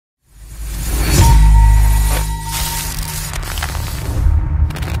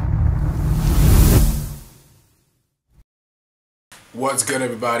What's good,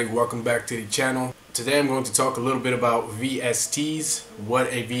 everybody? Welcome back to the channel. Today I'm going to talk a little bit about VSTs, what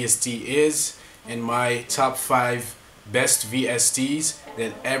a VST is, and my top 5 best VSTs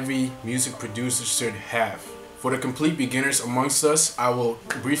that every music producer should have. For the complete beginners amongst us, I will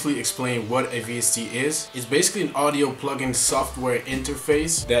briefly explain what a VST is. It's basically an audio plugin software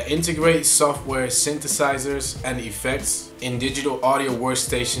interface that integrates software synthesizers and effects in digital audio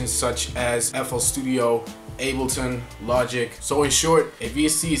workstations such as FL Studio, Ableton, Logic. So in short, a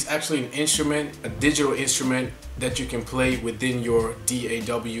VST is actually an instrument, a digital instrument that you can play within your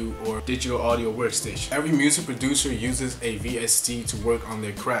DAW or digital audio workstation. Every music producer uses a VST to work on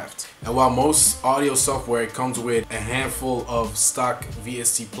their craft. And while most audio software comes with a handful of stock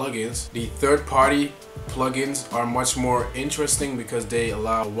VST plugins, the third-party plugins are much more interesting because they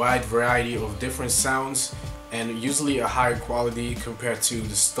allow a wide variety of different sounds and usually a higher quality compared to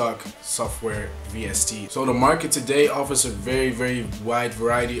the stock software VST. So the market today offers a very wide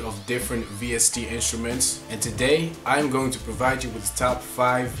variety of different VST instruments, and today I'm going to provide you with the top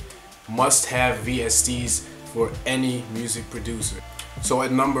 5 must-have VSTs for any music producer. So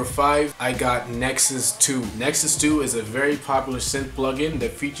at number 5, I got Nexus 2. Nexus 2 is a very popular synth plugin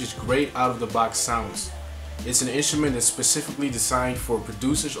that features great out-of-the-box sounds. It's an instrument that's specifically designed for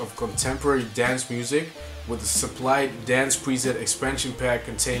producers of contemporary dance music with a supplied dance preset expansion pack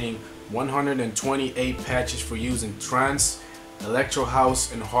containing 128 patches for use in trance, electro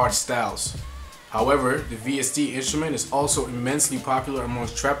house, and hard styles. However, the VST instrument is also immensely popular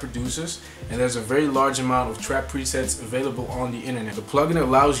amongst trap producers, and there's a very large amount of trap presets available on the internet. The plugin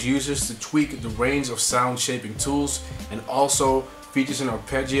allows users to tweak the range of sound shaping tools and also features an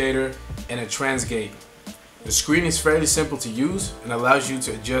arpeggiator and a trance gate. The screen is fairly simple to use and allows you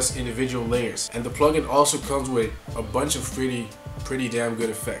to adjust individual layers, and the plugin also comes with a bunch of pretty damn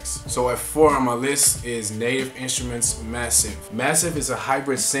good effects. So at 4 on my list is Native Instruments Massive. Massive is a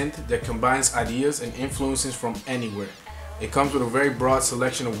hybrid synth that combines ideas and influences from anywhere. It comes with a very broad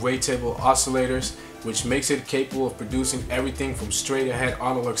selection of wavetable oscillators, which makes it capable of producing everything from straight ahead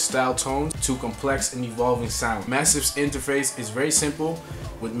analog style tones to complex and evolving sound. Massive's interface is very simple,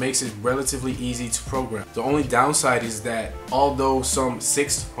 which makes it relatively easy to program. The only downside is that although some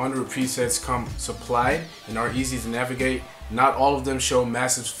 600 presets come supplied and are easy to navigate, not all of them show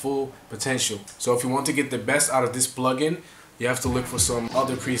Massive's full potential. So if you want to get the best out of this plugin, you have to look for some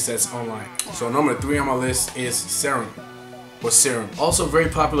other presets online. So number 3 on my list is Serum. Also a very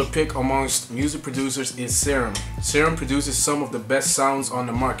popular pick amongst music producers is Serum. Serum produces some of the best sounds on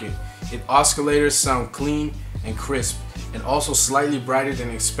the market. Its oscillators sound clean and crisp, and also slightly brighter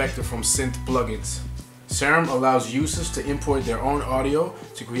than expected from synth plugins. Serum allows users to import their own audio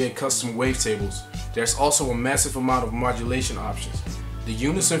to create custom wavetables. There's also a massive amount of modulation options. The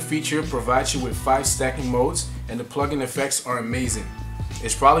Unison feature provides you with 5 stacking modes, and the plugin effects are amazing.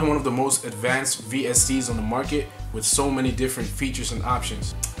 It's probably one of the most advanced VSTs on the market with so many different features and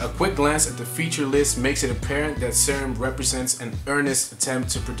options. A quick glance at the feature list makes it apparent that Serum represents an earnest attempt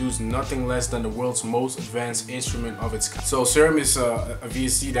to produce nothing less than the world's most advanced instrument of its kind. So Serum is a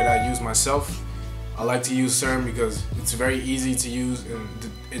VST that I use myself. I like to use Serum because it's very easy to use and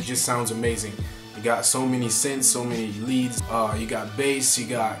it just sounds amazing. You got so many synths, so many leads, you got bass, you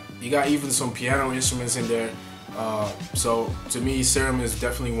got even some piano instruments in there. So to me, Serum is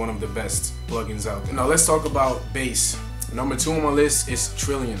definitely one of the best plugins out there. Now let's talk about bass. Number 2 on my list is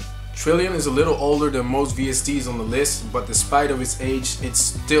Trillion. Trillion is a little older than most VSTs on the list, but despite of its age, it's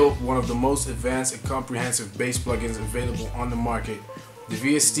still one of the most advanced and comprehensive bass plugins available on the market. The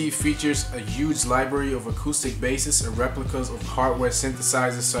VST features a huge library of acoustic basses and replicas of hardware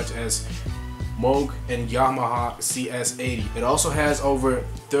synthesizers such as Moog and Yamaha CS80. It also has over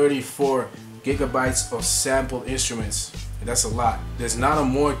 34 gigabytes of sampled instruments, and that's a lot. There's not a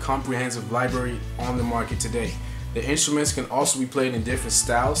more comprehensive library on the market today. The instruments can also be played in different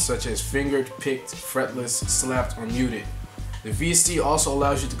styles such as fingered, picked, fretless, slapped, or muted. The VST also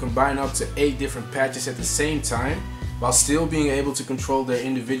allows you to combine up to 8 different patches at the same time while still being able to control their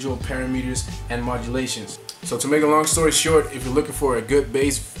individual parameters and modulations. So to make a long story short, if you're looking for a good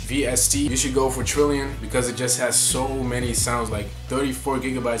bass VST, you should go for Trillion because it just has so many sounds, like 34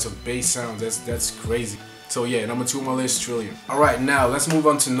 gigabytes of bass sounds. That's crazy. So yeah, number 2 on my list, Trillion. Alright, now let's move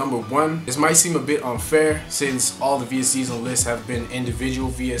on to number 1. This might seem a bit unfair since all the VSTs on the list have been individual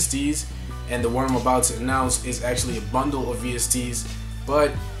VSTs, and the one I'm about to announce is actually a bundle of VSTs.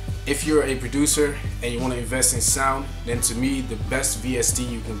 But if you're a producer and you want to invest in sound, then to me the best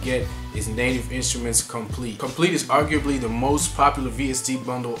VST you can get is Native Instruments Complete. Complete is arguably the most popular VST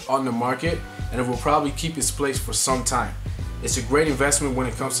bundle on the market, and it will probably keep its place for some time. It's a great investment when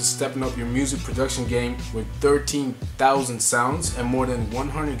it comes to stepping up your music production game with 13,000 sounds and more than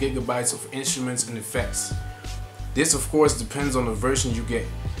 100 gigabytes of instruments and effects. This of course depends on the version you get.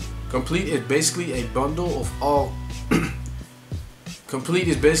 Complete is basically a bundle of all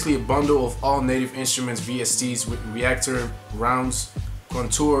native instruments VSTs with reactor, rounds,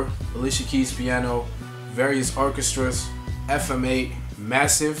 contour, Alicia Keys piano, various orchestras, FM8,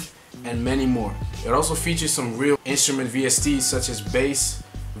 massive, and many more. It also features some real instrument VSTs such as bass,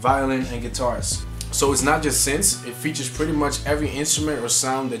 violin, and guitars. So it's not just synths, it features pretty much every instrument or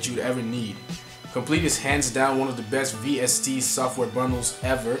sound that you'd ever need. Complete is hands down one of the best VST software bundles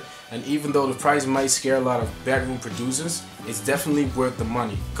ever, and even though the price might scare a lot of bedroom producers, it's definitely worth the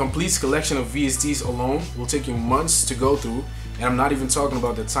money. Complete's collection of VSTs alone will take you months to go through, and I'm not even talking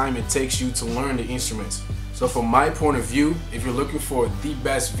about the time it takes you to learn the instruments. So from my point of view, if you're looking for the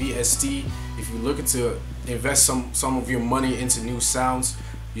best VST, if you're looking to invest some of your money into new sounds,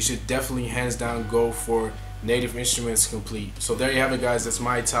 you should definitely hands down go for Native Instruments Complete. So there you have it, guys. That's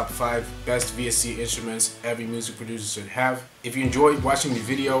my top 5 best VST instruments every music producer should have. If you enjoyed watching the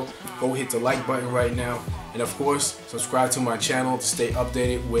video, go hit the like button right now, and of course subscribe to my channel to stay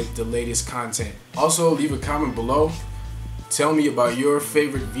updated with the latest content. Also leave a comment below, tell me about your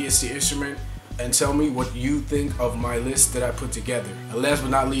favorite VST instrument, and tell me what you think of my list that I put together. And last but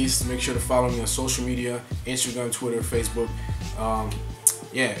not least, make sure to follow me on social media, Instagram, Twitter, Facebook.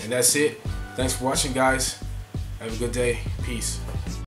 Yeah, and that's it. Thanks for watching, guys. Have a good day. Peace.